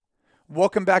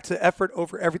Welcome back to the Effort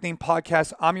Over Everything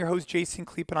podcast. I'm your host, Jason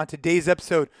Kleep, and on today's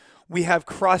episode, we have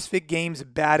CrossFit Games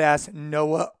badass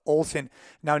Noah Ohlsen.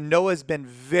 Now, Noah's been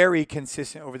very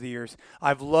consistent over the years.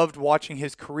 I've loved watching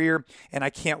his career, and I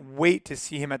can't wait to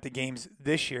see him at the Games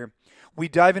this year. We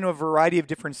dive into a variety of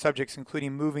different subjects,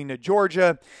 including moving to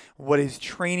Georgia, what his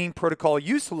training protocol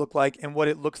used to look like, and what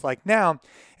it looks like now,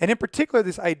 and in particular,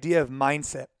 this idea of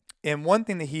mindset. And one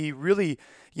thing that he really,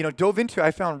 dove into, I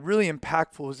found really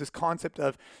impactful was this concept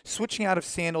of switching out of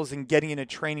sandals and getting into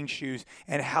training shoes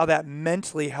and how that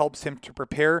mentally helps him to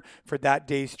prepare for that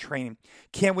day's training.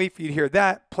 Can't wait for you to hear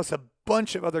that, plus a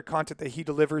bunch of other content that he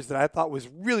delivers that I thought was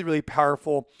really, really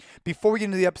powerful. Before we get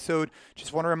into the episode,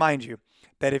 just want to remind you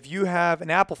that if you have an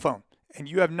Apple phone and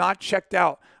you have not checked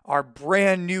out our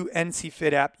brand new NC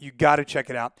Fit app, you got to check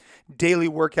it out. Daily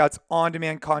workouts,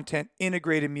 on-demand content,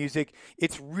 integrated music.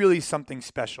 It's really something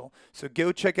special. So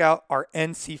go check out our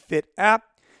NC Fit app.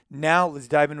 Now let's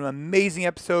dive into an amazing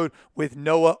episode with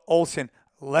Noah Ohlsen.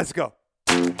 Let's go.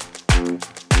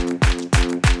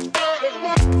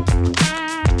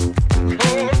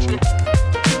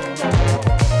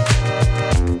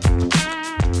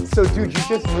 So, dude, you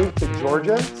just moved to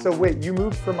Georgia. So, wait, you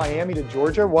moved from Miami to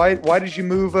Georgia. Why did you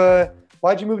move?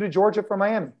 Why'd you move to Georgia from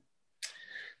Miami?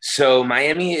 So,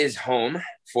 Miami is home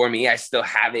for me. I still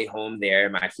have a home there.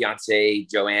 My fiance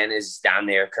Joanne is down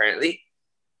there currently,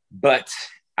 but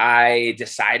I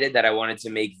decided that I wanted to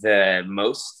make the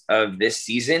most of this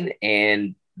season,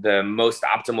 and the most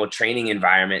optimal training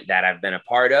environment that I've been a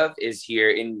part of is here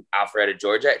in Alpharetta,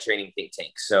 Georgia, at Training Think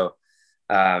Tank. So.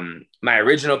 My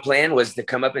original plan was to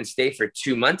come up and stay for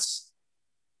 2 months.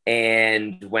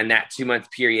 And when that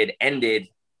 2-month period ended,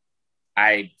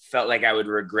 I felt like I would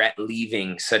regret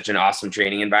leaving such an awesome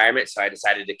training environment. So I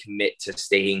decided to commit to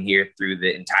staying here through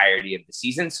the entirety of the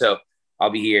season. So I'll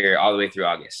be here all the way through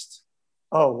August.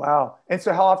 Oh, wow. And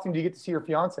so how often do you get to see your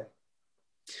fiance?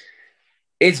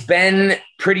 It's been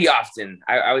pretty often.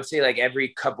 I would say like every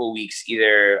couple weeks,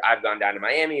 either I've gone down to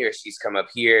Miami or she's come up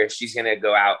here. She's going to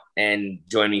go out and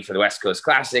join me for the West Coast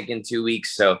Classic in 2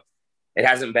 weeks. So it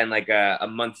hasn't been like a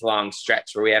month-long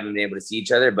stretch where we haven't been able to see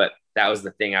each other. But that was the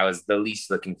thing I was the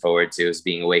least looking forward to, is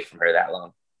being away from her that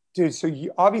long. Dude, so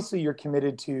you're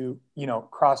committed to,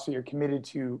 CrossFit. You're committed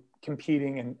to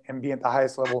competing and being at the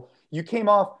highest level. You came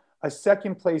off a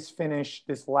second place finish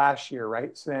this last year,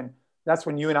 right? So then that's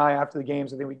when you and I, after the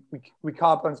Games, I think we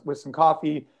caught up with some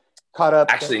coffee, caught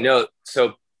up. Actually, no.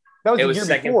 So that was it was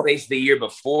second place the year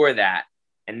before that.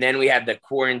 And then we had the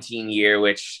quarantine year,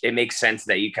 which it makes sense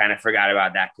that you kind of forgot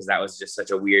about that because that was just such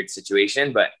a weird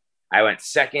situation. But I went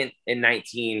second in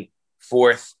 19,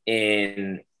 fourth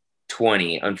in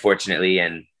 20, unfortunately,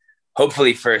 and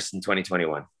hopefully first in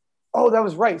 2021. Oh, that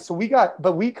was right. So we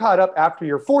caught up after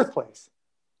your fourth place.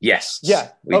 Yes. Yeah.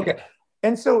 Okay. Did.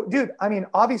 And so, dude, I mean,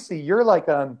 obviously you're like,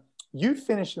 you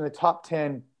finished in the top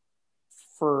 10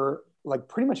 for like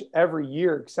pretty much every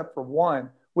year except for one,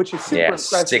 which is super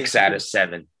impressive. 6 out of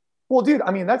 7. Well, dude,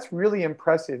 I mean, that's really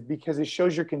impressive because it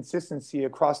shows your consistency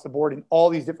across the board in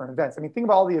all these different events. I mean, think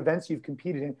about all the events you've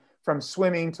competed in, from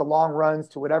swimming to long runs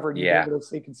to whatever, and you've been able to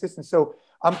stay consistent. So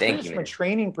I'm curious from a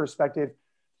training perspective,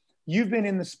 you've been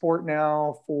in the sport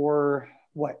now for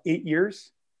what, 8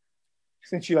 years?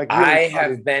 Since you really I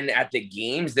have been at the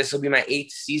Games. This will be my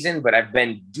 8th season, but I've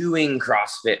been doing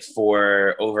CrossFit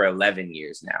for over 11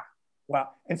 years now. Wow.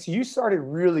 And so you started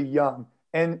really young.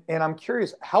 And I'm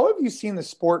curious, how have you seen the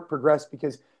sport progress?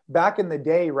 Because back in the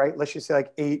day, right, let's just say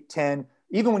like 8, 10,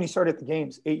 even when you started at the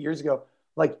Games 8 years ago,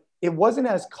 like it wasn't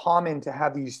as common to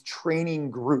have these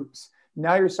training groups.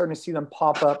 Now you're starting to see them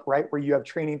pop up, right, where you have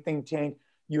Training Think Tank,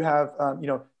 you have,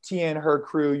 Tia and her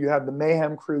crew, you have the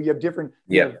Mayhem crew, you have different,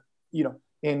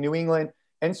 in New England.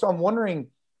 And so I'm wondering,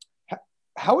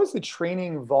 how has the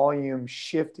training volume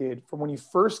shifted from when you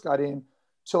first got in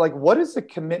to like, what is the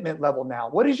commitment level now?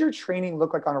 What does your training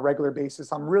look like on a regular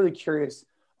basis? I'm really curious,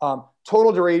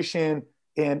 total duration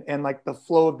and like the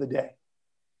flow of the day.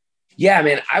 Yeah,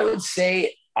 man, I would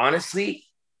say, honestly,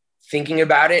 thinking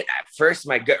about it, at first,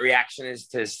 my gut reaction is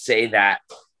to say that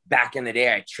back in the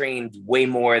day, I trained way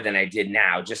more than I did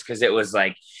now, just because it was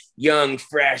like young,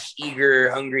 fresh, eager,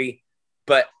 hungry.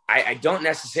 But I don't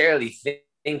necessarily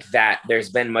think that there's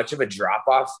been much of a drop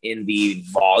off in the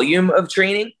volume of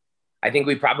training. I think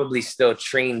we probably still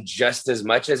train just as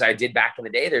much as I did back in the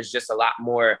day. There's just a lot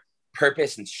more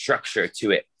purpose and structure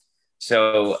to it.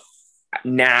 So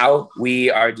now we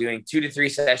are doing 2 to 3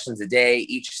 sessions a day.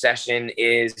 Each session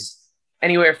is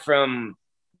anywhere from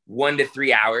 1 to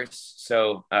 3 hours.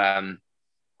 So on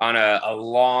a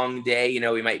long day,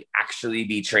 we might actually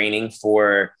be training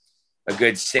for a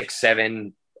good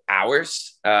 6-7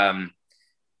 hours.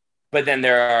 But then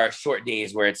there are short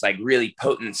days where it's like really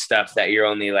potent stuff that you're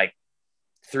only like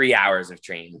 3 hours of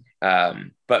training.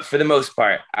 But for the most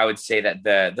part, I would say that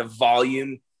the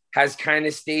volume has kind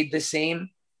of stayed the same,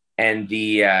 and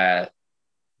the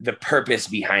purpose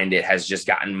behind it has just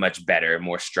gotten much better,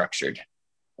 more structured.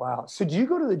 Wow. So do you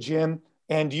go to the gym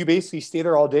and do you basically stay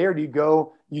there all day, or do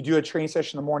you do a training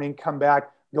session in the morning, come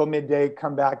back, go midday,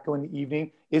 come back, go in the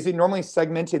evening? Is it normally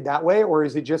segmented that way, or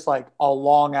is it just like a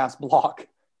long ass block?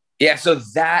 Yeah, so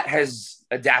that has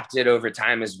adapted over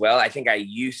time as well. I think I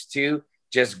used to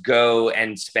just go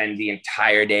and spend the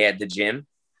entire day at the gym.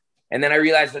 And then I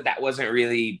realized that that wasn't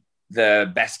really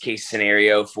the best case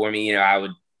scenario for me. You know, I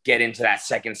would get into that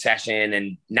second session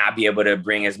and not be able to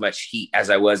bring as much heat as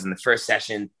I was in the first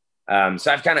session.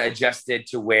 So I've kind of adjusted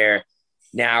to where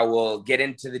now we'll get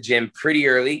into the gym pretty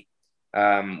early.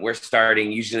 We're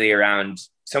starting usually around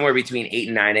somewhere between 8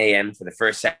 and 9 a.m. for the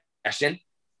first session.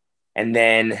 And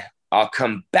then I'll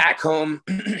come back home.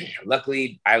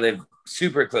 Luckily, I live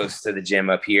super close to the gym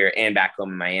up here and back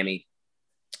home in Miami.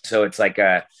 So it's like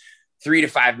a 3 to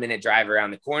 5 minute drive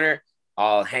around the corner.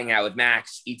 I'll hang out with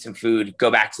Max, eat some food, go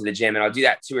back to the gym, and I'll do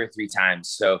that 2 or 3 times.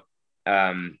 So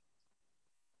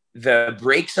the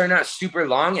breaks are not super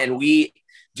long, and we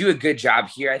do a good job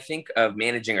here, I think, of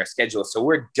managing our schedule. So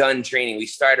we're done training. We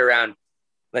start around,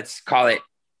 let's call it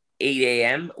 8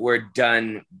 a.m. We're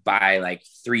done by like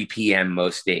 3 p.m.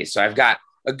 most days. So I've got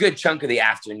a good chunk of the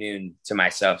afternoon to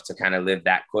myself to kind of live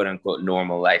that quote unquote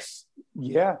normal life.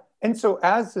 Yeah. And so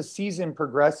as the season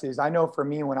progresses, I know for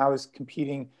me, when I was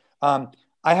competing,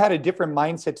 I had a different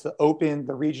mindset to the open,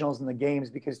 the regionals, and the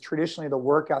games, because traditionally the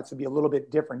workouts would be a little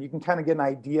bit different. You can kind of get an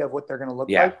idea of what they're going to look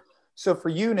like. So for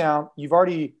you now, you've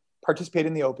already participated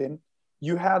in the open.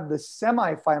 You have the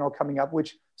semifinal coming up,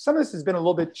 which some of this has been a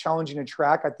little bit challenging to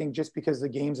track, I think, just because the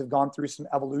games have gone through some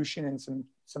evolution and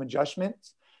some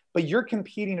adjustments. But you're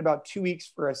competing about 2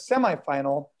 weeks for a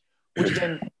semifinal,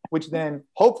 which then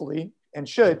hopefully and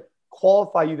should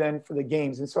qualify you then for the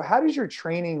games. And so how does your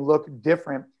training look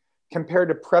different compared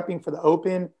to prepping for the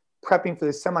open, prepping for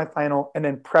the semifinal, and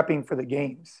then prepping for the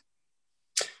games?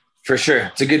 For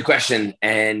sure. It's a good question.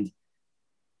 And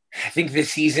I think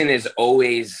this season is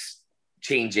always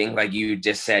changing. Like you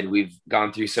just said, we've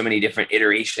gone through so many different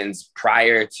iterations.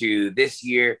 Prior to this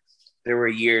year, there were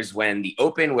years when the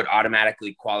open would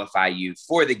automatically qualify you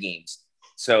for the games.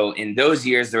 So in those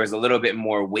years, there was a little bit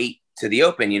more weight to the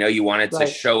open. You know, you wanted to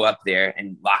show up there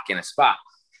and lock in a spot.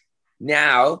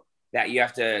 Now that you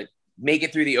have to make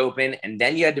it through the open, and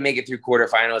then you had to make it through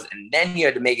quarterfinals, and then you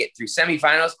had to make it through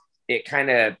semifinals, it kind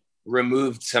of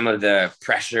removed some of the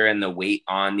pressure and the weight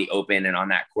on the open and on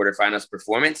that quarterfinals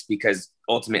performance, because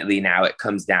ultimately now it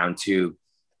comes down to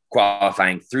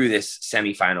qualifying through this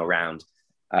semifinal round.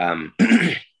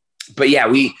 But yeah,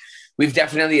 we've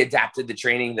definitely adapted the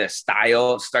training. The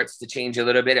style starts to change a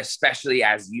little bit, especially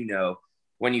as you know,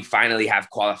 when you finally have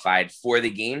qualified for the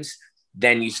games,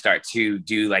 then you start to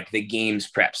do like the games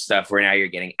prep stuff where now you're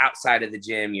getting outside of the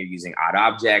gym, you're using odd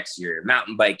objects, you're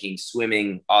mountain biking,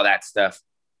 swimming, all that stuff.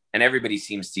 And everybody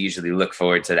seems to usually look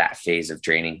forward to that phase of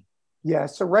training. Yeah.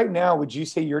 So right now, would you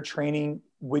say your training,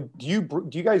 do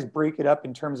you guys break it up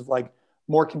in terms of like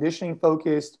more conditioning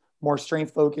focused, more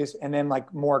strength focused, and then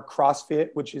like more CrossFit,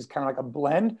 which is kind of like a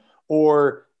blend?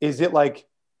 Or is it like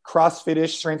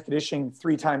CrossFit-ish strength conditioning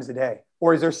 3 times a day?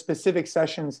 Or is there specific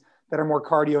sessions that are more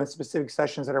cardio and specific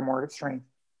sessions that are more strength?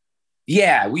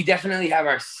 Yeah, we definitely have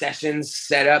our sessions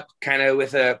set up kind of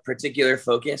with a particular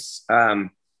focus.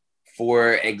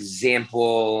 For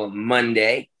example,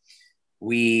 Monday,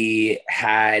 we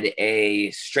had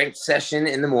a strength session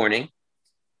in the morning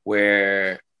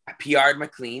where I PR'd my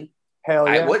clean. Hell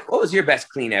yeah. What was your best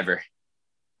clean ever?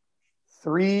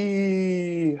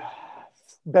 3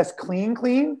 best clean.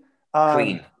 Clean.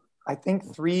 I think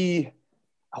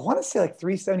I want to say like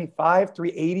 375,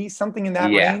 380, something in that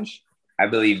range. I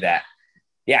believe that.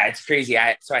 Yeah, it's crazy.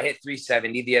 So I hit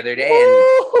 370 the other day,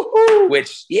 and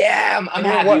which, I'm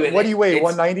happy with it. What do you weigh?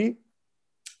 190?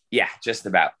 Yeah, just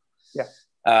about. Yeah.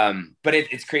 But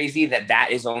it's crazy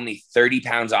that is only 30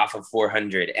 pounds off of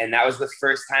 400. And that was the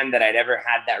first time that I'd ever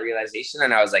had that realization.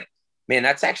 And I was like, man,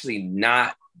 that's actually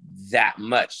not that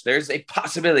much. There's a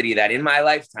possibility that in my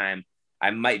lifetime,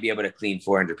 I might be able to clean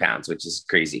 400 pounds, which is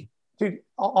crazy. Dude,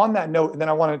 on that note, and then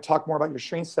I want to talk more about your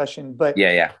strength session, but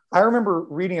yeah. I remember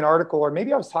reading an article, or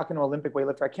maybe I was talking to an Olympic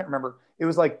weightlifter. I can't remember. It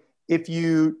was like, if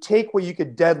you take what you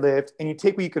could deadlift and you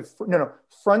take what you could,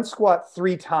 front squat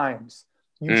 3 times,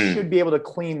 you should be able to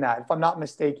clean that, if I'm not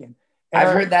mistaken. And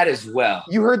I've heard that as well.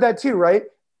 You heard that too, right?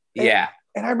 Yeah.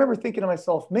 And I remember thinking to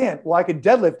myself, man, well, I could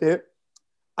deadlift it.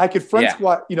 I could front Yeah.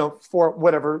 squat, for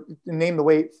whatever, name the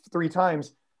weight 3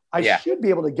 times. I Yeah. should be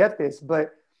able to get this,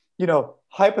 but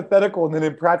hypothetical and then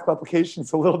in practical application,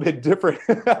 it's a little bit different.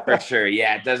 For sure.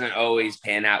 Yeah. It doesn't always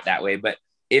pan out that way. But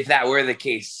if that were the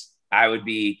case, I would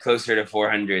be closer to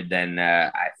 400 than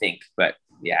I think. But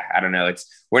yeah, I don't know.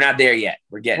 We're not there yet.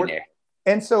 We're getting there.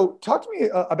 And so talk to me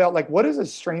about like, what is a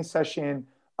strength session?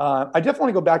 I definitely want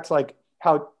to go back to like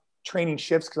how training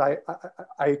shifts, because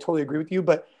I totally agree with you.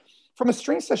 But from a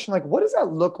strength session, like what does that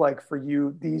look like for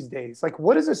you these days? Like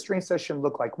what does a strength session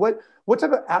look like? What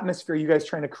type of atmosphere are you guys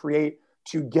trying to create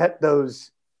to get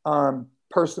those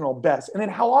personal bests? And then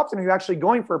how often are you actually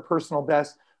going for a personal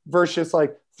best versus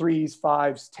like 3s,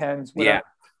 5s, 10s, whatever?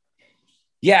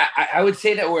 Yeah. I would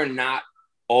say that we're not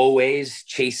always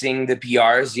chasing the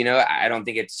PRs. I don't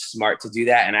think it's smart to do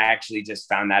that. And I actually just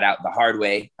found that out the hard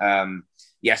way.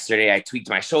 Yesterday, I tweaked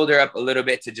my shoulder up a little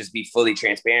bit to just be fully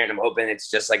transparent. I'm hoping it's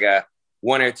just like a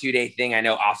 1 or 2 day thing. I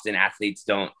know often athletes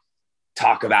don't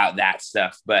talk about that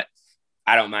stuff, but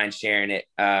I don't mind sharing it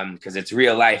because it's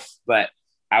real life. But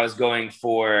I was going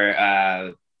for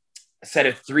a set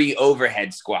of 3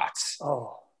 overhead squats.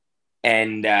 Oh.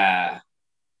 And I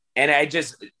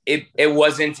just, it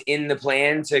wasn't in the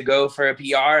plan to go for a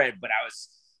PR, but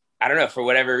I don't know, for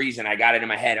whatever reason, I got it in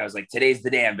my head. I was like, today's the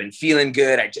day. I've been feeling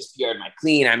good. I just PR'd my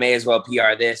clean. I may as well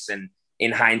PR this. And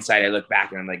in hindsight, I look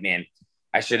back and I'm like, man,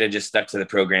 I should have just stuck to the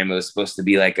program. It was supposed to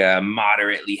be like a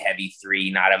moderately heavy 3,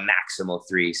 not a maximal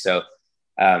 3. So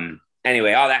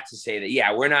anyway, all that to say that,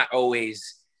 yeah, we're not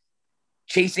always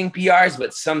chasing PRs,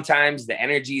 but sometimes the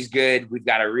energy is good. We've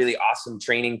got a really awesome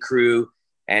training crew.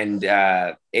 And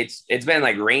it's been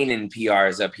like raining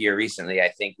PRs up here recently, I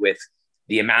think, with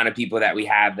the amount of people that we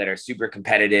have that are super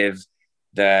competitive,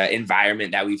 the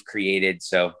environment that we've created.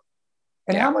 So,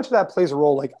 and how much of that plays a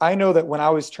role? Like, I know that when I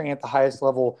was training at the highest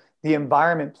level, the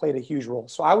environment played a huge role.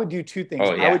 So I would do 2 things.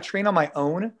 Oh, yeah. I would train on my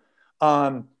own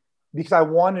because I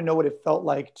wanted to know what it felt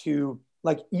like to,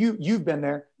 like you've been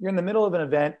there. You're in the middle of an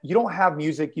event. You don't have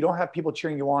music. You don't have people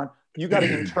cheering you on. You got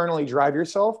to internally drive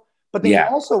yourself. But then you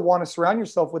also want to surround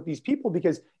yourself with these people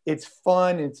because it's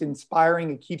fun, it's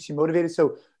inspiring, it keeps you motivated.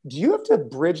 So do you have to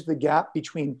bridge the gap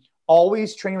between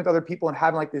always training with other people and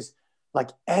having like this like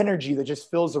energy that just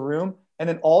fills the room and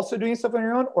then also doing stuff on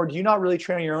your own? Or do you not really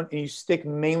train on your own and you stick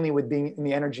mainly with being in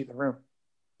the energy of the room?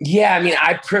 Yeah, I mean,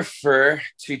 I prefer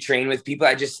to train with people.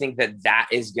 I just think that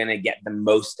is going to get the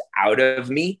most out of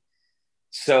me.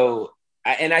 So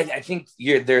I think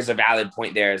there's a valid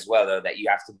point there as well, though, that you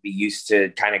have to be used to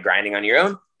kind of grinding on your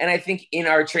own. And I think in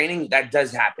our training, that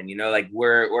does happen. Like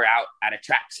we're out at a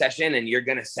track session and you're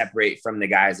going to separate from the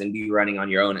guys and be running on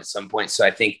your own at some point. So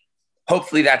I think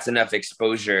hopefully that's enough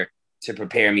exposure to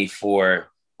prepare me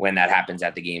for when that happens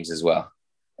at the games as well.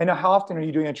 And how often are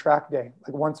you doing a track day?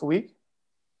 Like once a week?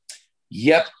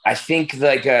 Yep. I think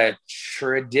like a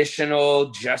traditional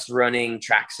just running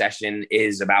track session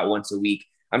is about once a week.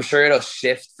 I'm sure it'll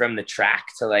shift from the track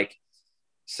to like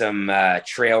some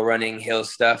trail running, hill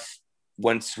stuff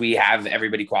once we have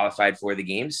everybody qualified for the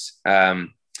games.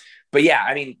 But yeah,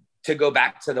 I mean, to go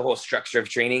back to the whole structure of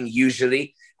training,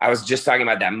 usually I was just talking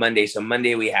about that Monday. So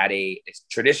Monday we had a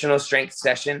traditional strength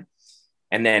session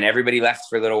and then everybody left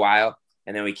for a little while.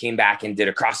 And then we came back and did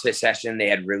a CrossFit session. They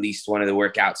had released one of the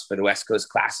workouts for the West Coast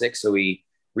Classic. So we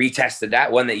retested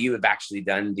that one that you have actually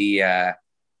done, the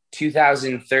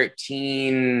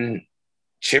 2013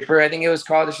 Chipper, I think it was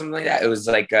called, or something like that. It was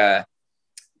like a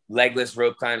legless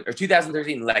rope climb, or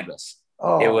 2013 legless.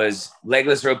 Oh. It was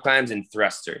legless rope climbs and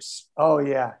thrusters. Oh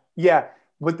yeah. Yeah.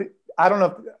 I don't know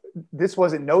if this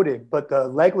wasn't noted, but the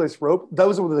legless rope,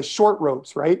 those were the short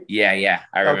ropes, right? Yeah.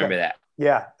 I remember that.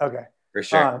 Yeah. Okay. For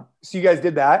sure. So you guys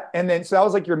did that. And then, so that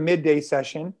was like your midday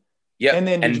session. Yep. And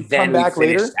then did you come back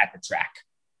later? At the track.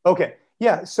 Okay.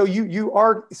 Yeah. So you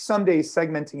are some days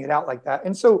segmenting it out like that.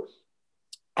 And so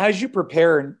as you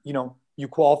prepare and, you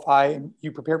qualify and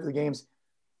you prepare for the games,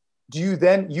 do you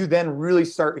then really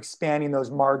start expanding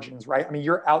those margins, right? I mean,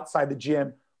 you're outside the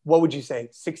gym. What would you say?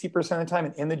 60% of the time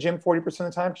and in the gym 40% of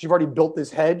the time? Because you've already built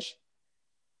this hedge.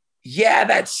 Yeah,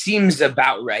 that seems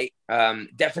about right.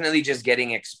 Definitely just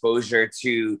getting exposure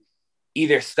to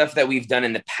either stuff that we've done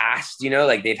in the past,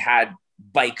 like they've had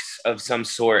bikes of some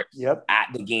sort at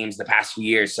the games the past few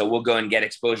years. So we'll go and get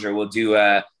exposure. We'll do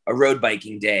a road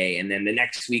biking day. And then the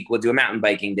next week we'll do a mountain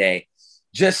biking day,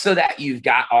 just so that you've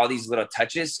got all these little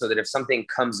touches so that if something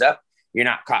comes up, you're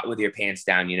not caught with your pants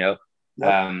down,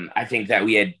 I think that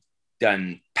we had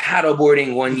done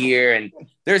paddleboarding one year and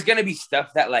there's going to be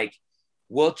stuff that like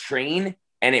we'll train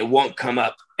and it won't come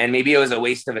up. And maybe it was a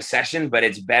waste of a session, but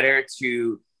it's better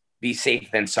to be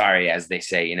safe than sorry, as they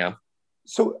say,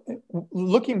 So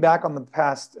looking back on the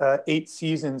past 8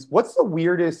 seasons, what's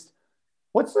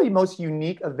the most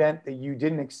unique event that you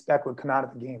didn't expect would come out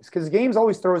of the games? Because the games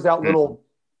always throws out little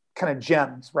kind of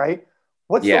gems, right?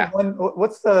 What's the Yeah. one?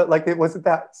 What's the like? Was it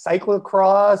that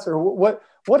cyclocross or what?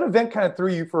 What event kind of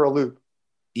threw you for a loop?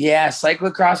 Yeah,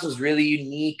 cyclocross was really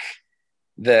unique.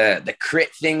 The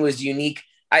crit thing was unique.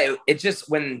 It just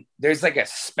when there's like a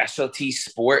specialty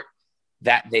sport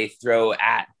that they throw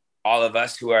at all of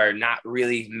us who are not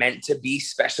really meant to be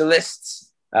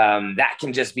specialists, that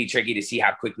can just be tricky to see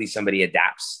how quickly somebody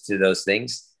adapts to those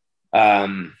things.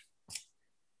 I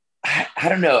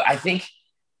don't know. I think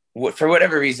for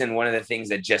whatever reason, one of the things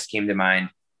that just came to mind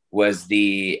was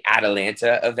the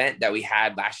Atalanta event that we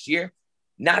had last year.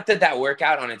 Not that that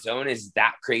workout on its own is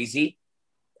that crazy.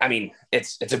 I mean,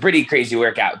 it's a pretty crazy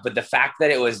workout, but the fact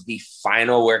that it was the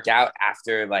final workout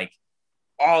after like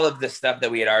all of the stuff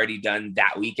that we had already done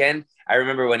that weekend. I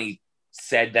remember when he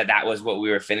said that that was what we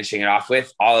were finishing it off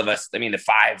with. All of us, I mean, the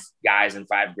 5 guys and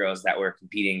 5 girls that were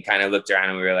competing kind of looked around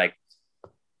and we were like,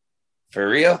 for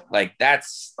real? Like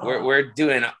we're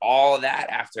doing all that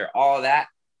after all that.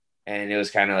 And it was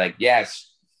kind of like,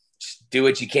 yes, just do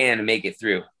what you can to make it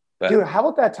through. But Dude, how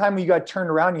about that time when you got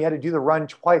turned around and you had to do the run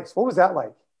twice? What was that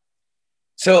like?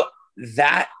 so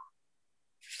that,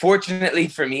 fortunately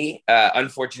for me,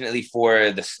 unfortunately for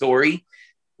the story,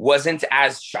 wasn't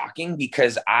as shocking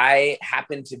because I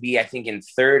happened to be, I think, in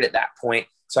 3rd at that point.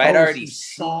 So I had already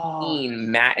seen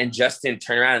Matt and Justin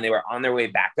turn around and they were on their way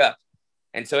back up.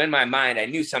 And so in my mind, I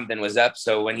knew something was up.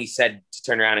 So when he said to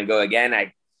turn around and go again,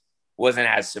 I wasn't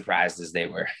as surprised as they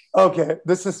were. Okay.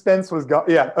 The suspense was gone.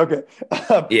 Yeah. Okay.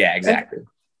 Yeah, exactly.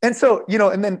 And so,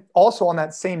 and then also on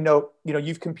that same note,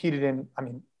 you've competed in, I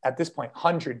mean, at this point,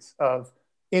 hundreds of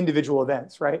individual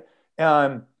events, right?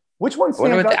 Which one I wonder stands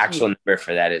what out the to actual you? number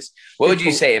for that is. What would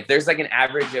you say if there's like an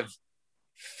average of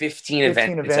 15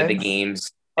 events at the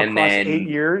games and across then 8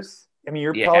 years? I mean,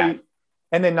 you're yeah, probably,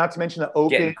 and then not to mention the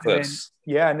Open, getting close.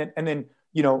 and then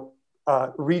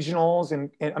regionals,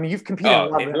 and I mean, you've competed in a Oh,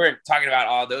 lot if of we events. were talking about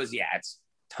all those, yeah, it's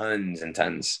tons and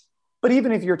tons. But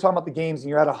even if you're talking about the games and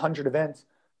you're at 100 events,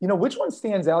 which one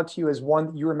stands out to you as one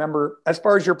that you remember as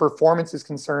far as your performance is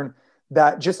concerned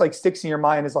that just like sticks in your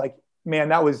mind is like, man,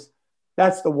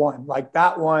 that's the one. Like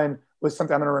that one was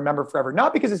something I'm going to remember forever.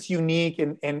 Not because it's unique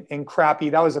and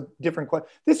crappy. That was a different question.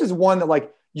 This is one that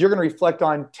like you're going to reflect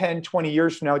on 10, 20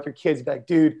 years from now with your kids. Be like,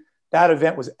 dude, that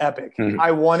event was epic. Mhm.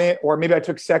 I won it, or maybe I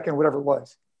took second, whatever it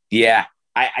was. Yeah.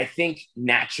 I think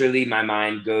naturally my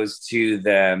mind goes to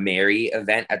the Mary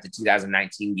event at the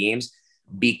 2019 games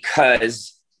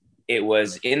because it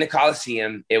was in the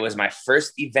Coliseum. It was my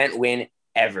first event win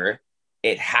ever.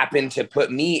 It happened to put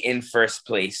me in first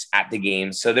place at the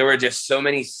game. So there were just so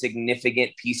many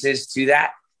significant pieces to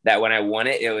that when I won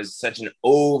it, it was such an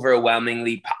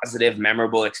overwhelmingly positive,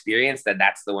 memorable experience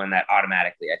that's the one that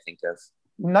automatically I think of.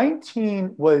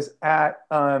 19 was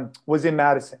in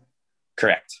Madison.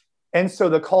 Correct. And so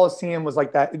the Coliseum was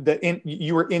like that.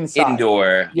 You were inside.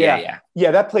 Indoor. Yeah.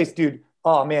 That place, dude.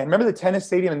 Oh man, remember the tennis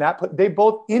stadium and that? They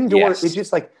both indoor. Yes. It's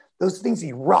just like those things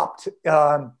erupt.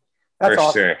 That's for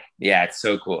awesome. Sure. Yeah, it's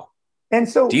so cool. And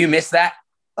so, do you miss that?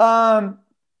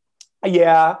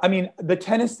 Yeah. I mean, the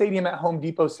tennis stadium at Home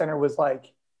Depot Center was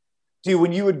like, dude,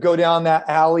 when you would go down that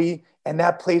alley and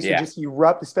that place would just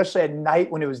erupt, especially at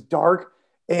night when it was dark,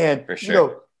 and for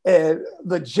sure. And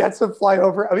the jets would fly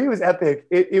over. I mean, it was epic.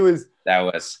 It was. That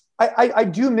was. I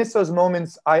do miss those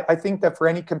moments. I think that for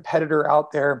any competitor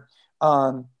out there,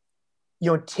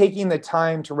 taking the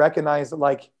time to recognize that,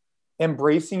 like,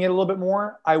 embracing it a little bit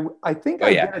more. I think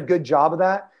I did a good job of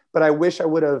that, but I wish I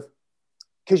would have,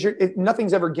 because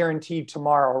nothing's ever guaranteed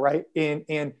tomorrow, right? And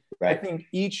right. I think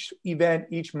each event,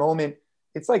 each moment,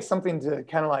 it's like something to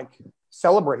kind of like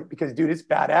celebrate because, dude, it's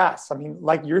badass. I mean,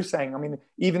 like you're saying, I mean,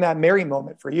 even that Mary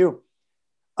moment for you.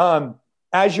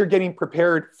 As you're getting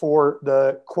prepared for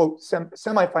the quote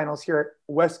semifinals here at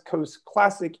West Coast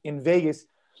Classic in Vegas,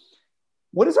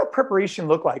 what does that preparation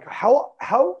look like?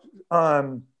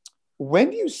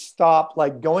 When do you stop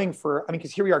like going for, I mean,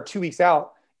 because here we are 2 weeks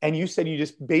out and you said you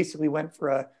just basically went for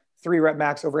a 3-rep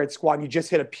max overhead squat and you just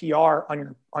hit a PR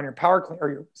on your power clean, or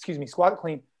your squat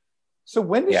clean. So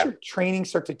when does your training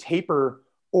start to taper,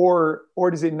 or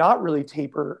does it not really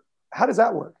taper? How does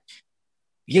that work?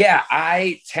 Yeah,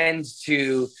 I tend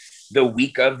to, the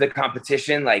week of the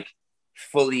competition, like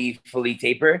fully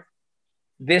taper.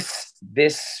 This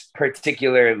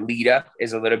particular lead up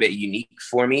is a little bit unique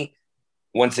for me.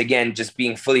 Once again, just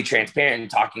being fully transparent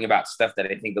and talking about stuff that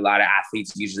I think a lot of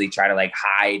athletes usually try to like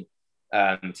hide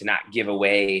to not give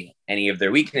away any of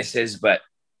their weaknesses. But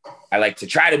I like to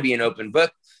try to be an open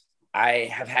book. I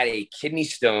have had a kidney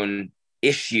stone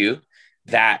issue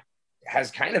that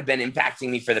has kind of been impacting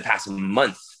me for the past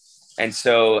month. And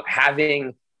so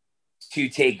having to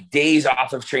take days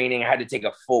off of training, I had to take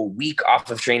a full week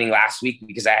off of training last week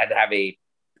because I had to have a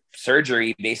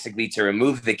surgery basically to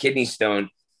remove the kidney stone.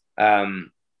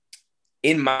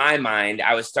 In my mind,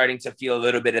 I was starting to feel a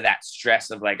little bit of that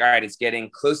stress of like, all right, it's getting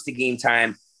close to game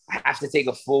time. I have to take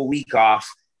a full week off.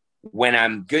 When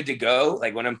I'm good to go,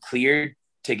 like when I'm cleared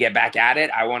to get back at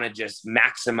it, I want to just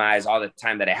maximize all the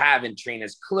time that I have and train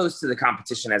as close to the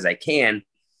competition as I can.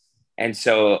 And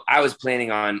so I was planning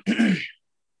on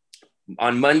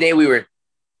Monday, we were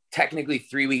technically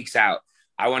 3 weeks out.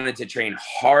 I wanted to train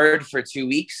hard for 2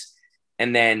 weeks.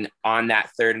 And then on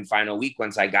that third and final week,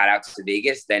 once I got out to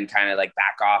Vegas, then kind of like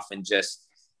back off and just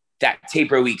that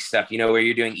taper week stuff, where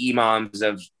you're doing EMOMs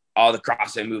of all the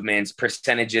CrossFit movements,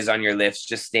 percentages on your lifts,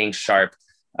 just staying sharp.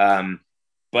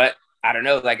 But I don't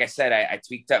know, like I said, I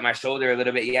tweaked up my shoulder a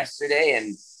little bit yesterday,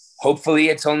 and hopefully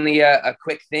it's only a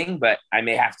quick thing, but I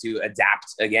may have to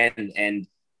adapt again, and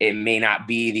it may not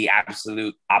be the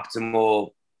absolute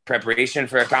optimal preparation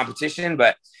for a competition.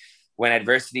 But when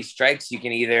adversity strikes, you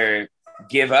can either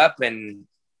give up and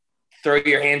throw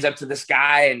your hands up to the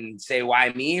sky and say, why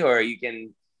me? Or you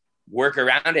can work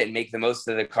around it and make the most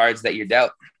of the cards that you're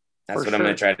dealt. That's what I'm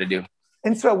going to try to do.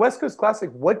 And so at West Coast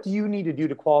Classic, what do you need to do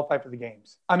to qualify for the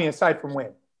games? I mean, aside from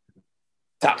win.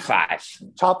 Top 5.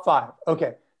 Top 5.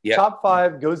 Okay. Yep. Top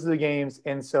 5 goes to the games.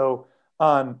 And so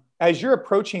as you're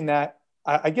approaching that,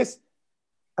 I guess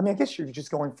you're just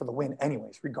going for the win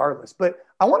anyways, regardless. But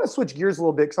I want to switch gears a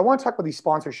little bit because I want to talk about these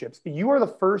sponsorships. You are the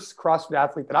first CrossFit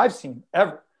athlete that I've seen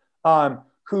ever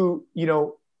who,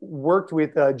 worked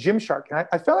with Gymshark. And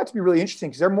I found that to be really interesting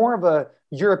because they're more of a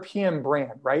European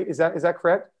brand, right? Is that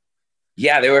correct?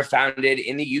 Yeah, they were founded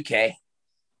in the UK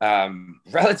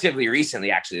relatively recently,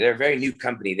 actually. They're a very new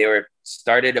company. They were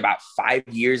started about 5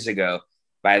 years ago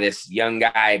by this young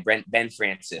guy, Ben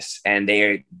Francis, and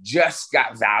they just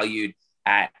got valued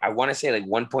at, I want to say like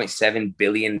 $1.7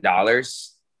 billion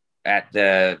at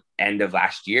the end of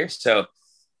last year. So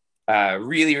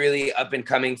really, really up and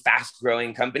coming, fast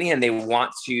growing company. And they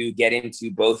want to get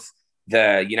into both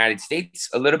the United States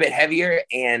a little bit heavier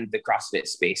and the CrossFit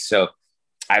space. So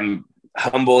I'm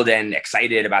humbled and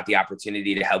excited about the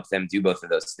opportunity to help them do both of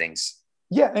those things.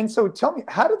 Yeah. And so tell me,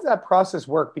 how does that process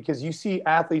work? Because you see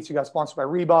athletes who got sponsored by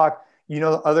Reebok,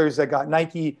 others that got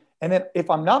Nike. And then if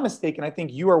I'm not mistaken, I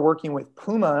think you are working with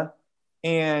Puma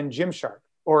and Gymshark,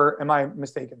 or am I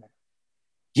mistaken there?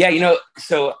 Yeah,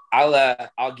 so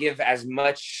I'll give as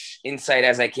much insight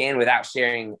as I can without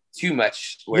sharing too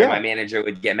much where my manager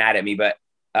would get mad at me. But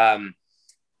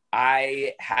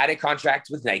I had a contract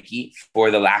with Nike for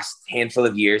the last handful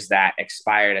of years that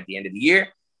expired at the end of the year.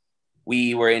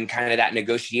 We were in kind of that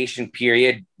negotiation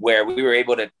period where we were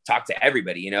able to talk to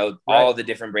everybody, all the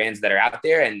different brands that are out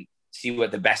there and see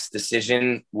what the best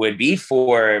decision would be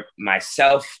for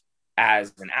myself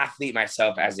as an athlete,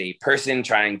 myself as a person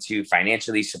trying to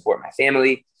financially support my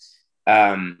family.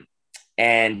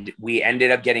 And we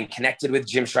ended up getting connected with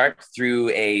Gymshark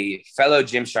through a fellow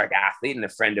Gymshark athlete and a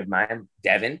friend of mine,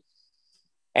 Devin.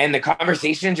 And the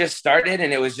conversation just started,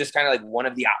 and it was just kind of like one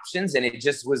of the options. And it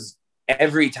just was,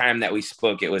 every time that we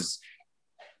spoke, it was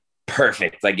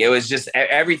perfect. Like it was just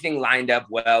everything lined up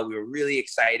well. We were really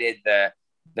excited. The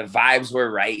vibes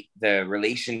were right. The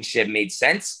relationship made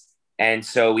sense. And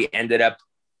so we ended up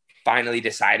finally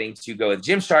deciding to go with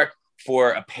Gymshark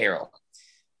for apparel.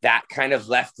 That kind of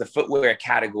left the footwear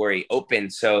category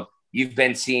open. So you've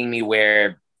been seeing me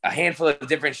wear a handful of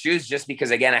different shoes just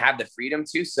because, again, I have the freedom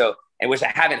to, and which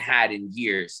I haven't had in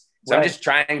years. So I'm just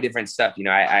trying different stuff.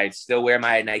 I still wear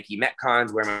my Nike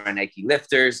Metcons, wear my Nike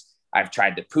lifters. I've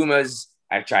tried the Pumas.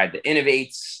 I've tried the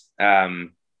Innovates.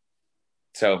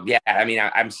 So yeah,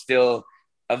 I'm still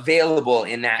available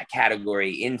in that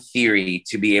category in theory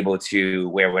to be able to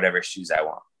wear whatever shoes I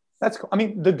want. That's cool.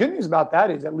 The good news about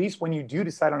that is at least when you do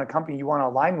decide on a company you want to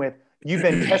align with, you've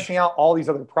been testing out all these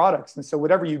other products. And so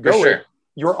whatever you go with,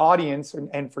 your audience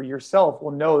and for yourself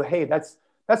will know, hey, that's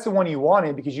the one you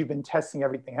wanted because you've been testing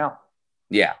everything out.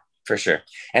 Yeah, for sure.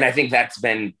 And I think that's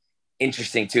been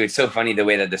interesting too. It's so funny the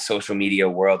way that the social media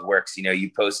world works.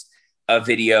 You post a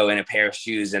video and a pair of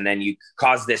shoes and then you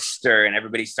cause this stir and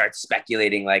everybody starts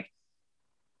speculating. Like,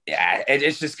 yeah,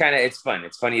 it's just kind of, it's fun.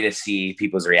 It's funny to see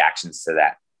people's reactions to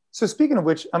that. So speaking of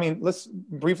which, let's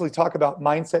briefly talk about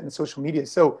mindset and social media.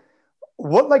 So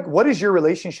what is your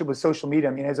relationship with social media?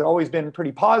 Has it always been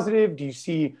pretty positive? Do you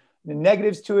see the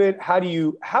negatives to it? How do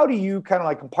you kind of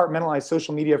like compartmentalize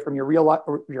social media from your real life,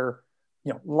 or your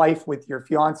life with your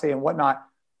fiance and whatnot?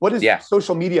 What does Yeah.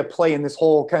 social media play in this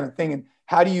whole kind of thing? And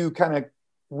how do you kind of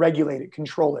regulate it,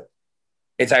 control it?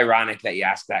 It's ironic that you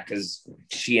asked that, because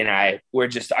she and I were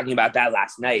just talking about that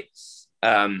last night.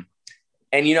 And,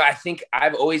 you know, I think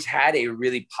I've always had a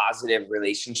really positive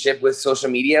relationship with social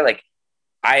media. Like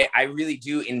I really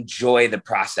do enjoy the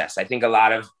process. I think a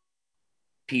lot of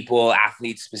people,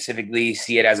 athletes specifically,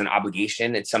 see it as an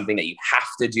obligation. It's something that you have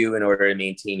to do in order to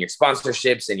maintain your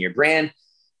sponsorships and your brand.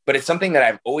 But it's something that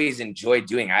I've always enjoyed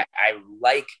doing. I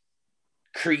like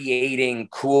creating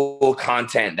cool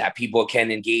content that people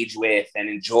can engage with and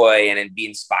enjoy and be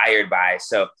inspired by.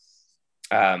 So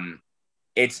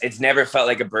it's never felt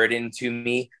like a burden to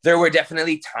me. There were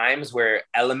definitely times where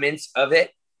elements of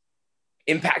it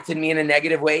impacted me in a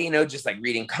negative way, you know, just like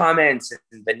reading comments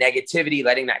and the negativity,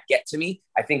 letting that get to me.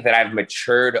 I think that I've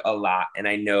matured a lot, and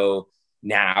I know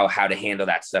now how to handle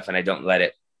that stuff, and I don't let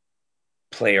it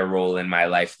play a role in my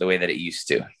life the way that it used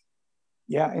to.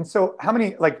 Yeah. And so how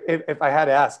many, like, if I had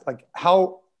to ask, like,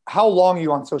 how long are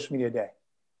you on social media a day?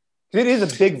 Because it is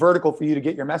a big vertical for you to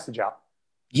get your message out.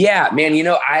 Yeah, man. You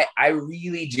know, I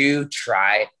really do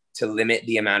try to limit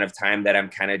the amount of time that I'm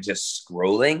kind of just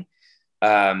scrolling,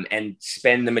 and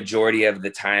spend the majority of the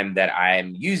time that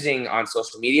I'm using on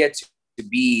social media to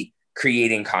be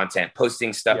creating content,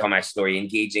 posting stuff on my story,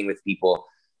 engaging with people.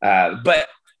 But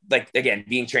like, again,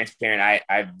 being transparent,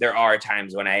 there are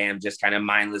times when I am just kind of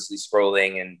mindlessly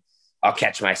scrolling and I'll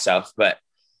catch myself. But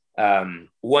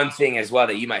one thing as well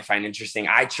that you might find interesting,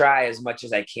 I try as much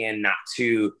as I can not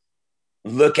to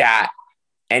look at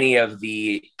any of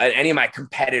my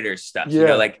competitors' stuff. You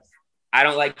know, like, I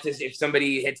don't like this. If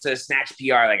somebody hits a snatch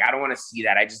PR, like, I don't want to see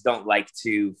that. I just don't like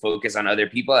to focus on other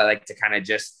people. I like to kind of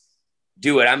just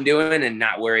do what I'm doing and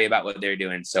not worry about what they're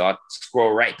doing. So I'll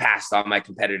scroll right past all my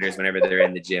competitors whenever they're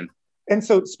in the gym. And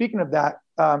so speaking of that,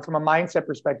 from a mindset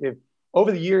perspective,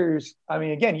 over the years, I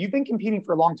mean, again, you've been competing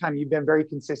for a long time. You've been very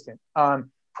consistent.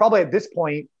 Probably at this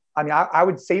point, I mean, I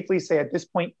would safely say at this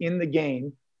point in the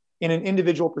game, in an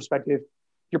individual perspective,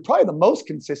 you're probably the most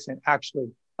consistent,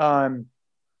 actually.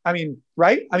 I mean,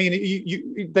 right? I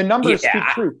mean, the numbers speak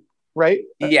truth, right?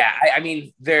 Yeah. I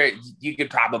mean,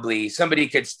 somebody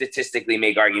could statistically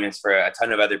make arguments for a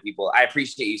ton of other people. I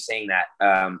appreciate you saying that.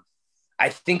 I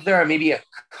think there are maybe a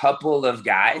couple of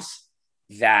guys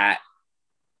that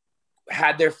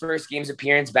had their first games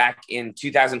appearance back in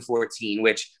 2014,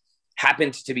 which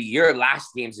happened to be your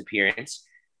last games appearance,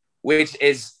 which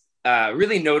is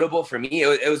really notable for me.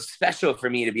 It was special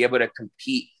for me to be able to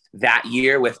compete that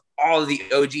year with all of the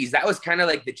OGs. That was kind of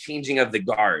like the changing of the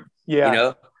guard. You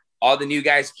know, all the new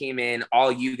guys came in, all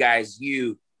you guys,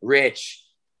 you, Rich,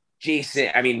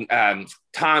 Jason,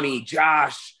 Tommy,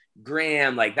 Josh,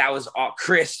 Graham, like that was all,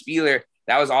 Chris Spieler,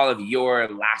 that was all of your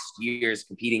last years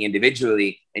competing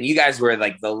individually. And you guys were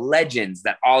like the legends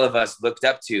that all of us looked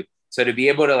up to. So to be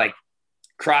able to like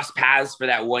cross paths for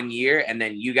that 1 year and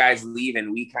then you guys leave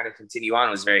and we kind of continue on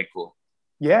was very cool.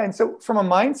 Yeah. And so from a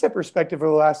mindset perspective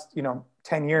over the last,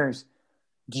 10 years,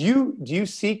 do you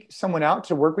seek someone out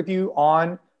to work with you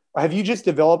on, or have you just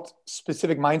developed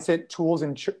specific mindset tools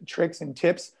and tricks and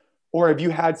tips, or have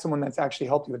you had someone that's actually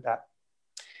helped you with that?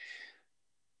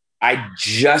 I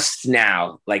just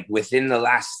now, like within the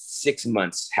last 6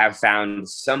 months, have found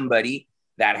somebody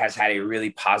that has had a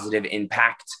really positive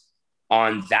impact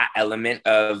on that element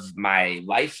of my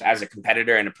life as a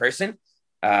competitor and a person.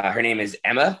 Her name is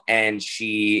Emma, and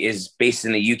she is based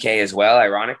in the UK as well.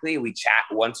 Ironically, we chat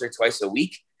once or twice a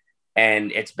week,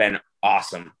 and it's been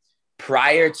awesome.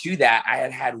 Prior to that, I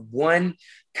had one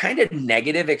kind of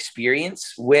negative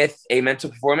experience with a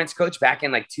mental performance coach back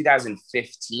in like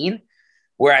 2015,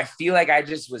 where I feel like I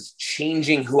just was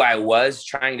changing who I was,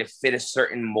 trying to fit a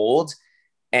certain mold,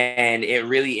 and it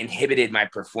really inhibited my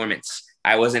performance.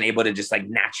 I wasn't able to just like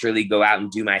naturally go out and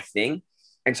do my thing.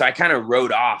 And so I kind of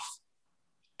wrote off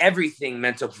everything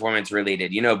mental performance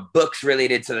related, books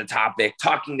related to the topic,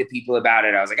 talking to people about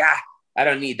it. I was like, I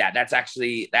don't need that.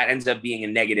 That ends up being a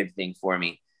negative thing for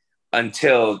me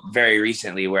until very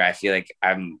recently, where I feel like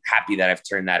I'm happy that I've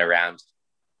turned that around.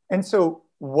 And so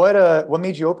what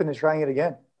made you open to trying it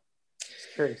again?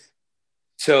 Just curious.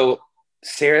 So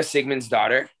Sarah Sigmund's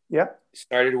daughter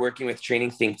started working with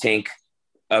Training Think Tank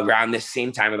around this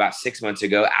same time, about 6 months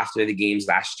ago, after the games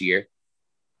last year.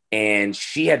 And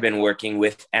she had been working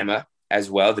with Emma as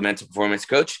well, the mental performance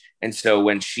coach. And so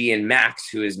when she and Max,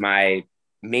 who is my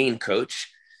main coach,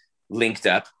 linked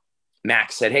up,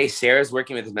 Max said, "Hey, Sarah's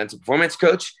working with a mental performance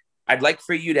coach. I'd like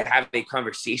for you to have a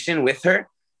conversation with her,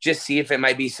 just see if it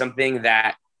might be something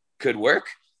that could work."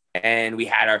 And we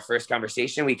had our first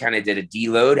conversation. We kind of did a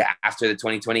deload after the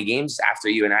 2020 games, after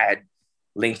you and I had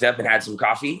linked up and had some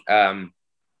coffee.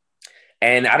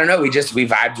 And I don't know, we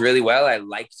vibed really well. I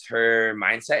liked her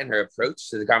mindset and her approach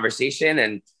to the conversation,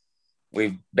 and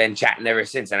we've been chatting ever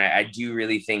since. And I do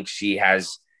really think she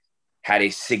has had a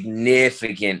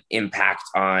significant impact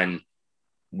on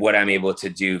what I'm able to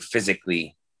do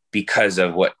physically because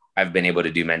of what I've been able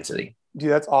to do mentally. Dude,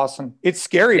 that's awesome. It's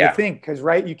scary to think because,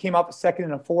 right, you came up a second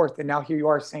and a fourth, and now here you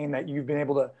are saying that you've been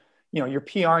able to, you're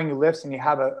PRing your lifts and you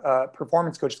have a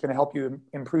performance coach that's going to help you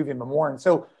improve even more. And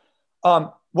so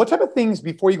what type of things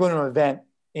before you go to an event,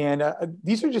 and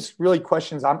these are just really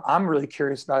questions I'm really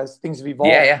curious about as things have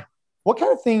evolved. Yeah. What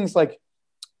kind of things, like,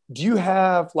 do you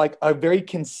have like a very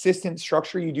consistent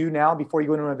structure you do now before you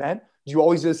go to an event? Do you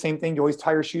always do the same thing? Do you always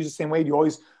tie your shoes the same way? Do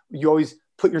you always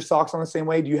put your socks on the same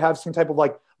way? Do you have some type of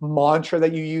like mantra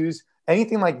that you use?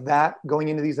 Anything like that going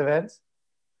into these events?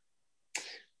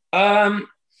 I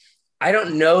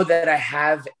don't know that I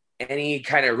have any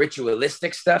kind of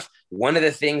ritualistic stuff. One of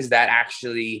the things that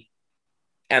actually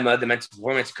Emma, the mental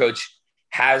performance coach,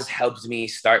 has helped me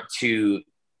start to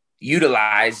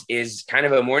utilize is kind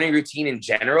of a morning routine in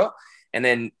general. And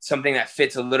then something that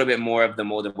fits a little bit more of the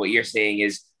mold of what you're saying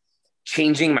is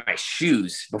changing my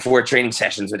shoes before training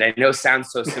sessions, which I know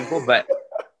sounds so simple, but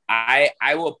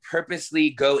I will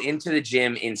purposely go into the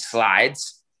gym in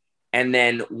slides. And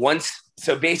then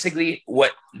so basically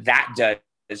what that does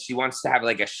is she wants to have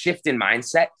like a shift in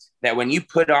mindset that when you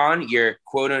put on your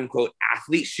quote unquote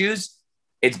athlete shoes,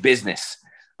 it's business.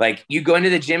 Like you go into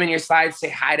the gym in your slides, say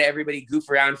hi to everybody, goof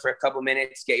around for a couple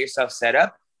minutes, get yourself set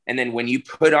up. And then when you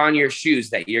put on your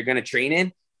shoes that you're going to train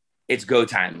in, it's go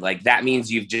time. Like that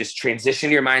means you've just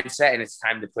transitioned your mindset and it's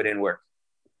time to put in work.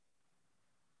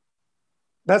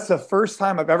 That's the first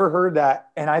time I've ever heard that.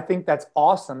 And I think that's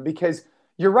awesome because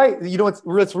you're right.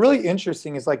 What's really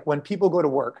interesting is like when people go to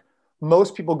work,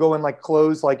 most people go in like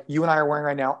clothes like you and I are wearing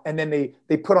right now. And then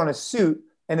they put on a suit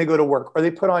and they go to work, or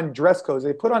they put on dress codes.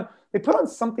 They put on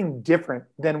something different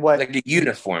than what, like a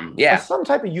uniform. Yeah. Some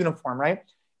type of uniform. Right.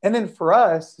 And then for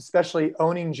us, especially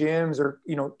owning gyms or,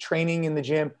 training in the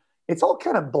gym, it's all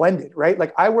kind of blended, right?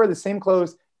 Like I wear the same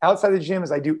clothes outside the gym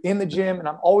as I do in the gym. And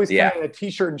I'm always kind of in a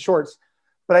t-shirt and shorts.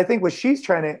 But I think what she's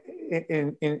trying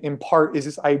to impart is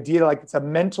this idea, like it's a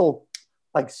mental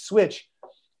like switch.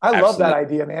 I love that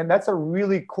idea, man. That's a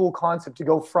really cool concept to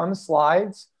go from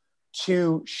slides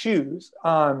to shoes.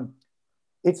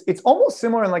 It's almost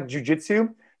similar in like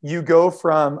jujitsu. You go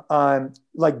from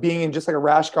like being in just like a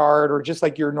rash guard or just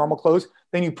like your normal clothes.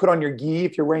 Then you put on your gi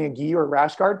if you're wearing a gi or a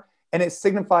rash guard, and it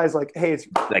signifies like, hey, it's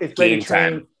ready to train.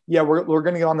 Time. Yeah, we're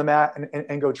going to get on the mat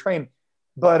and go train.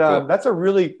 But cool. That's a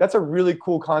really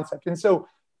cool concept. And so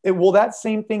will that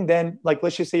same thing then, like,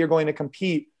 let's just say you're going to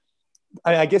compete.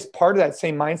 I guess part of that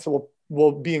same mindset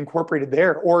will be incorporated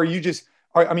there, or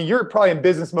you're probably in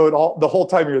business mode the whole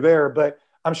time you're there, but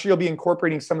I'm sure you'll be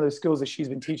incorporating some of the skills that she's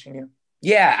been teaching you.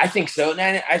 Yeah, I think so.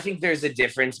 And I think there's a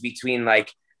difference between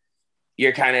like,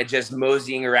 you're kind of just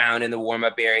moseying around in the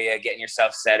warm-up area, getting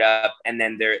yourself set up. And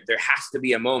then there has to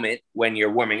be a moment when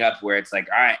you're warming up where it's like,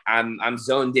 all right, I'm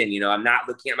zoned in, I'm not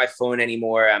looking at my phone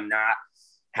anymore. I'm not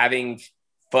having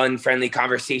fun, friendly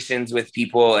conversations with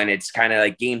people. And it's kind of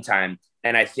like game time.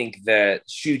 And I think the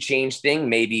shoe change thing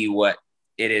may be what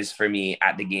it is for me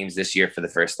at the games this year for the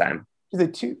first time. The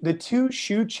two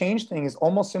shoe change thing is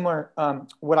almost similar.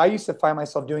 What I used to find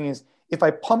myself doing is if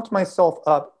I pumped myself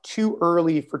up too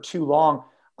early for too long,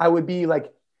 I would be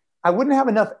like, I wouldn't have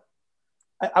enough.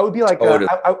 I would be like,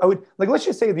 I would like, let's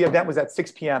just say the event was at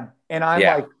 6 p.m. and I'm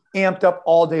like amped up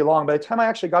all day long. By the time I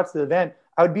actually got to the event,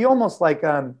 I would be almost like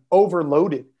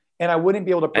overloaded and I wouldn't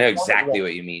be able to perform. I know exactly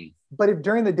what you mean. But if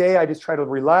during the day I just try to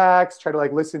relax, try to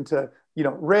like listen to,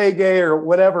 reggae or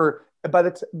whatever,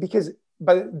 but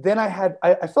then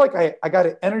I feel like I got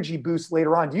an energy boost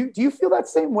later on. Do you feel that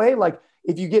same way? Like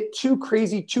if you get too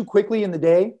crazy too quickly in the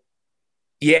day?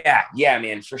 Yeah,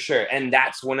 man, for sure. And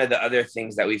that's one of the other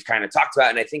things that we've kind of talked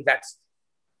about. And I think that's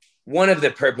one of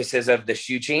the purposes of the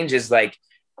shoe change is like,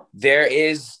 there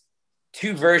is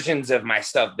two versions of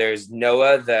myself. There's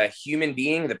Noah, the human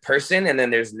being, the person, and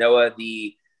then there's Noah,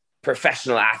 the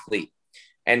professional athlete.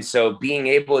 And so being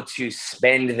able to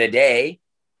spend the day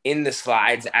in the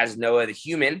slides as Noah, the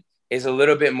human, is a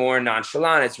little bit more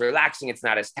nonchalant. It's relaxing. It's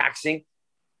not as taxing.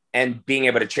 And being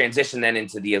able to transition then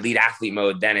into the elite athlete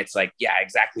mode, then it's like, yeah,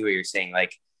 exactly what you're saying.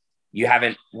 Like you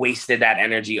haven't wasted that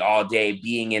energy all day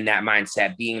being in that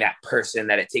mindset, being that person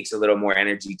that it takes a little more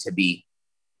energy to be.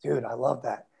 Dude, I love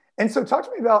that. And so talk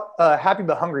to me about Happy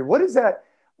But Hungry. What is that?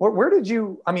 Where did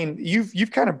you,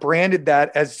 you've kind of branded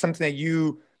that as something that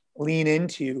you lean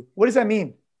into. What does that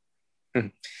mean?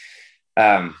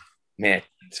 Man,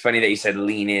 it's funny that you said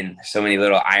lean in. So many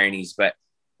little ironies, but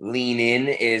lean in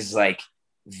is like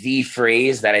the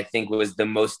phrase that I think was the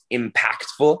most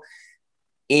impactful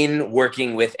in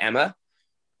working with Emma.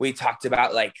 We talked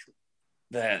about like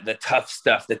the tough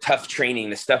stuff, the tough training,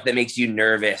 the stuff that makes you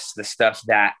nervous, the stuff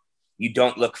that you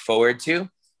don't look forward to.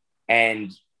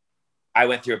 And I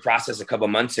went through a process a couple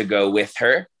months ago with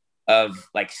her of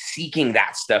like seeking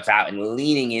that stuff out and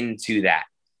leaning into that.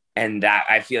 And that,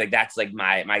 I feel like that's like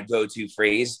my go-to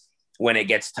phrase when it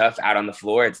gets tough out on the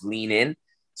floor. It's lean in.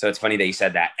 So it's funny that you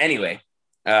said that. Anyway,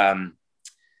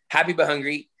 Happy but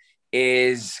Hungry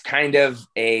is kind of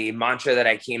a mantra that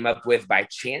I came up with by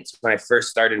chance when I first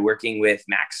started working with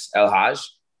Max El-Haj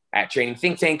at Training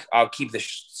Think Tank. I'll keep the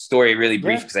story really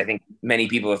brief because I think many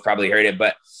people have probably heard it,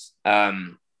 but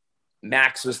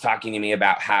Max was talking to me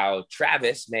about how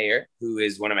Travis Mayer, who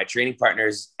is one of my training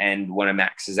partners and one of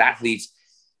Max's athletes,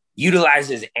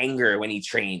 utilizes anger when he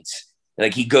trains.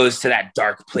 Like he goes to that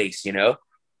dark place, you know?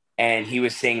 And he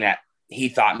was saying that he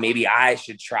thought maybe I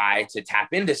should try to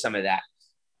tap into some of that.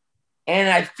 And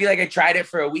I feel like I tried it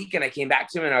for a week and I came back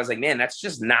to him and I was like, man, that's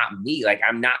just not me. Like,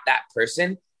 I'm not that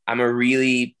person. I'm a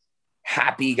really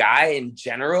happy guy in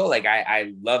general. Like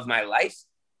I love my life,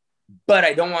 but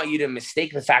I don't want you to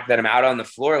mistake the fact that I'm out on the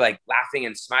floor, like laughing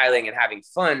and smiling and having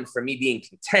fun for me being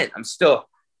content. I'm still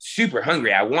super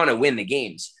hungry. I want to win the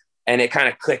games. And it kind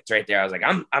of clicked right there. I was like,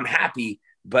 I'm happy,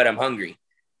 but I'm hungry.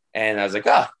 And I was like,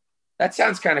 oh, that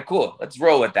sounds kind of cool. Let's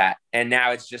roll with that. And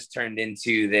now it's just turned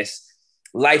into this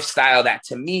lifestyle that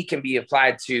to me can be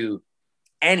applied to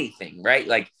anything, right?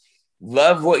 Like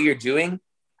love what you're doing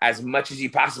as much as you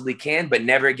possibly can, but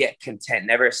never get content,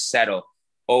 never settle,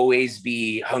 always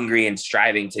be hungry and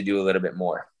striving to do a little bit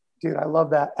more. Dude, I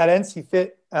love that. At NC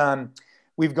Fit,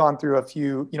 we've gone through a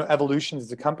few, evolutions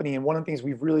as a company. And one of the things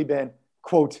we've really been,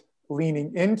 quote,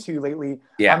 leaning into lately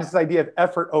is this idea of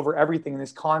effort over everything. And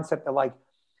this concept that like,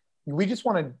 we just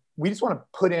want to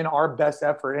put in our best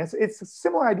effort. And it's a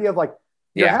similar idea of like,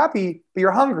 you're happy, but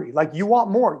you're hungry. Like you want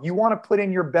more. You want to put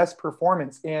in your best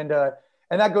performance. And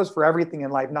that goes for everything in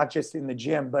life, not just in the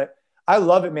gym. But I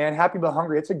love it, man. Happy but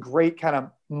hungry. It's a great kind of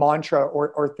mantra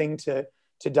or thing to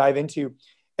dive into.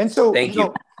 And so, Thank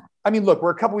you. I mean, look,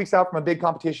 we're a couple weeks out from a big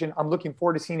competition. I'm looking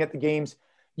forward to seeing you at the games.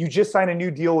 You just signed a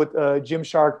new deal with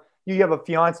Gymshark. You have a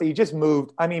fiance. You just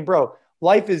moved. I mean, bro,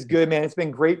 life is good, man. It's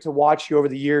been great to watch you over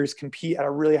the years compete at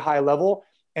a really high level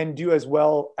and do as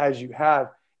well as you have.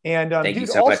 And Thank dude, you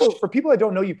so also much. for people that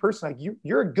don't know you personally, like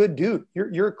you're a good dude.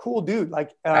 You're a cool dude.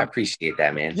 Like I appreciate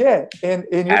that, man. Yeah, and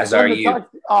you're as are you.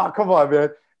 Oh, come on, man.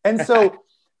 And so,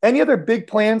 any other big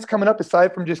plans coming up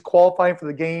aside from just qualifying for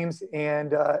the games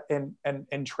and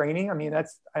training? I mean,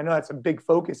 I know that's a big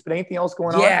focus, but anything else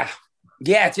going on?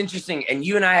 Yeah, it's interesting. And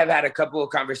you and I have had a couple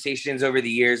of conversations over the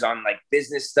years on like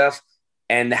business stuff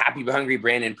and the Happy but Hungry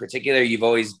brand in particular. You've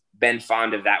always been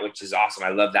fond of that, which is awesome. I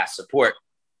love that support.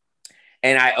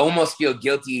 And I almost feel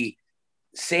guilty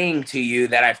saying to you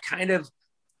that I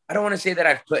don't want to say that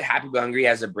I've put Happy but Hungry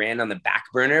as a brand on the back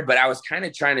burner, but I was kind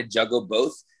of trying to juggle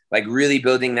both, like really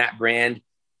building that brand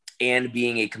and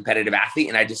being a competitive athlete.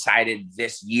 And I decided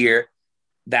this year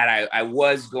that I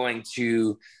was going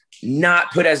to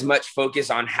not put as much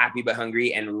focus on Happy but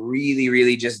Hungry and really,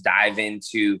 really just dive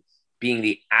into being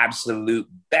the absolute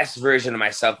best version of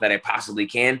myself that I possibly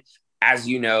can. As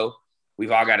you know,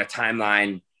 we've all got a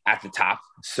timeline at the top.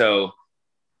 So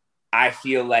I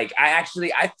feel like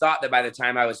I thought that by the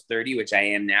time I was 30, which I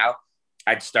am now,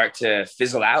 I'd start to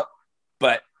fizzle out.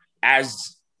 But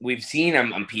as we've seen,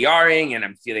 I'm PRing and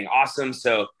I'm feeling awesome.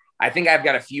 So I think I've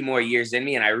got a few more years in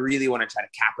me and I really want to try to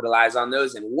capitalize on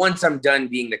those. And once I'm done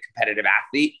being the competitive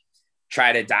athlete,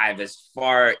 try to dive as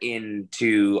far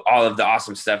into all of the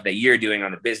awesome stuff that you're doing on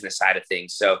the business side of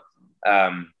things. So,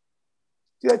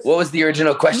 what was the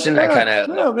original question?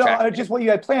 No, just what you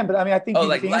had planned. But I mean, I think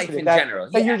like life in general.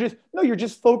 That you're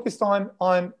just focused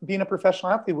on being a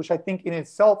professional athlete, which I think in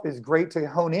itself is great to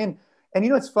hone in. And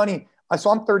it's funny.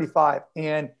 So I'm 35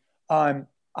 and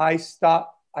I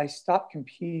stopped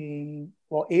competing.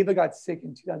 Well, Ava got sick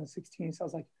in 2016. So I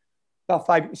was like about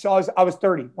 5. So I was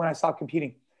 30 when I stopped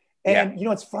competing. And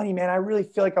it's funny, man, I really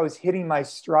feel like I was hitting my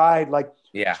stride, like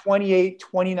 28,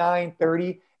 29,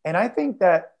 30. And I think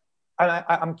that,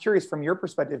 I'm curious from your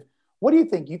perspective, what do you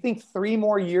think? You think 3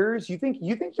 more years? You think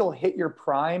you'll hit your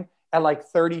prime at like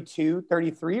 32,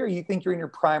 33, or you think you're in your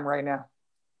prime right now?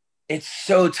 It's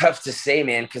so tough to say,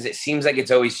 man, because it seems like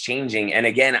it's always changing. And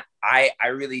again, I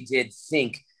really did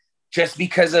think just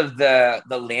because of the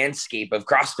landscape of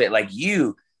CrossFit, like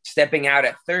you stepping out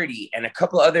at 30 and a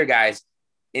couple other guys,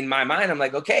 in my mind, I'm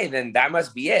like, okay, then that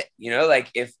must be it. Like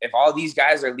if all these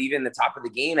guys are leaving the top of the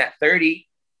game at 30,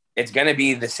 it's going to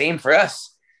be the same for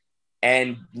us.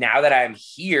 And now that I'm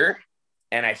here,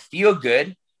 and I feel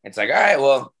good, it's like, all right,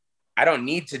 well, I don't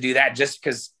need to do that just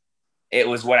because it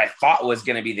was what I thought was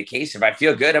going to be the case. If I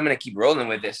feel good, I'm going to keep rolling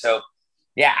with this. So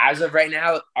yeah, as of right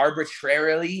now,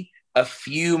 arbitrarily, a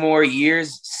few more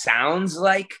years sounds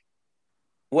like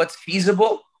what's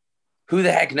feasible. Who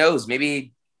the heck knows?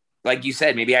 Maybe, like you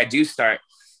said, maybe I do start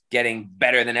getting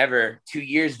better than ever 2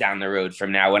 years down the road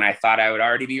from now when I thought I would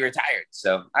already be retired.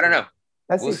 So I don't know.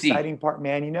 That's the exciting part,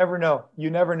 man. You never know. You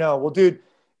never know. Well, dude,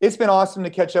 it's been awesome to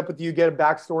catch up with you, get a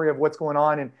backstory of what's going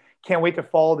on, and can't wait to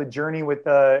follow the journey with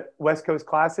the West Coast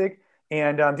Classic.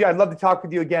 And yeah, I'd love to talk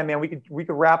with you again, man. We could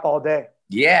wrap all day.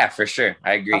 Yeah, for sure.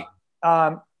 I agree.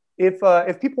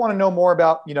 If people want to know more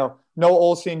about, Noah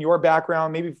Ohlsen, your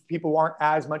background, maybe if people aren't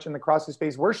as much in the CrossFit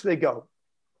space, where should they go?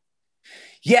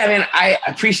 Yeah, man, I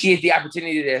appreciate the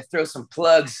opportunity to throw some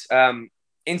plugs.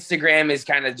 Instagram is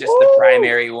kind of just the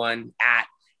primary one at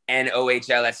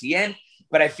NOHLSEN,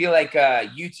 but I feel like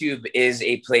YouTube is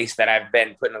a place that I've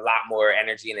been putting a lot more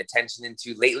energy and attention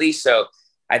into lately. So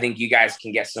I think you guys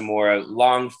can get some more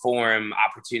long form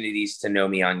opportunities to know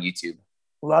me on YouTube.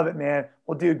 Love it, man.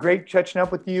 Well, dude, great catching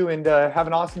up with you, and have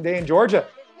an awesome day in Georgia.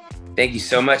 Thank you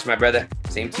so much, my brother.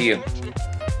 Same to you.